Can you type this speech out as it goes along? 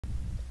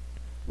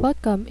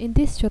Welcome. In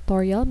this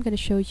tutorial, I'm going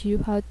to show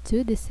you how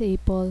to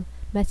disable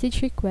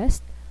message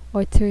request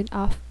or turn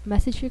off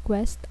message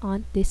request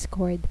on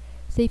Discord.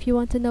 So if you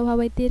want to know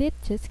how I did it,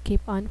 just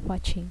keep on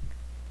watching.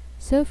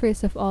 So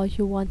first of all,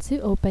 you want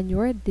to open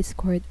your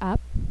Discord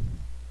app.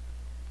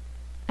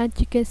 And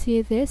you can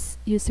see this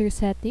user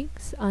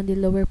settings on the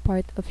lower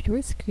part of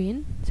your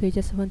screen. So you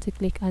just want to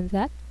click on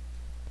that.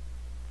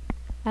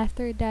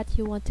 After that,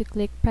 you want to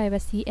click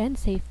privacy and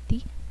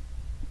safety.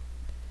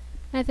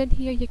 And then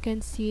here you can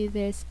see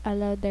this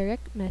allow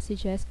direct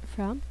messages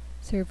from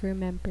server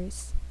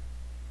members.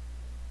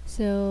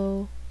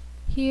 So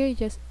here you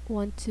just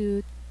want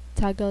to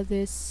toggle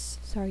this,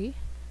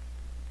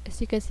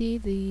 as you can see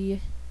the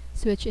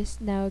switch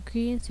is now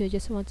green, so you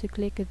just want to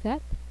click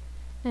that.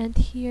 And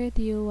here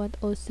do you want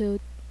also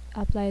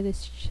apply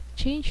this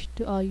change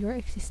to all your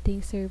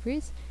existing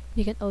servers.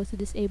 You can also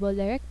disable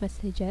direct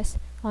messages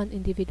on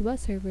individual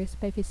servers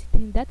by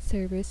visiting that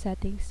server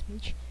settings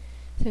page.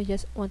 So you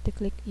just want to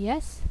click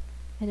yes,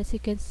 and as you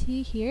can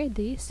see here,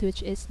 the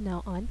switch is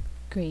now on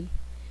gray.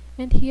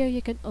 And here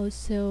you can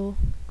also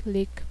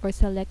click or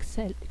select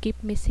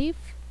keep me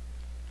safe.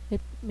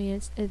 It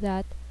means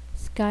that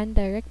scan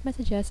direct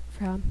messages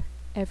from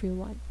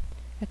everyone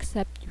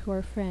except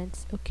your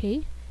friends,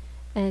 okay?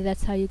 And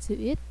that's how you do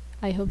it.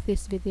 I hope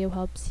this video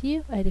helps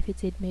you, and if it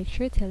did, make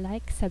sure to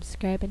like,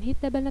 subscribe, and hit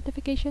the bell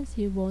notification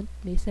so you won't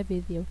miss a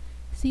video.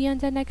 See you on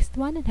the next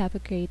one, and have a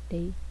great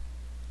day.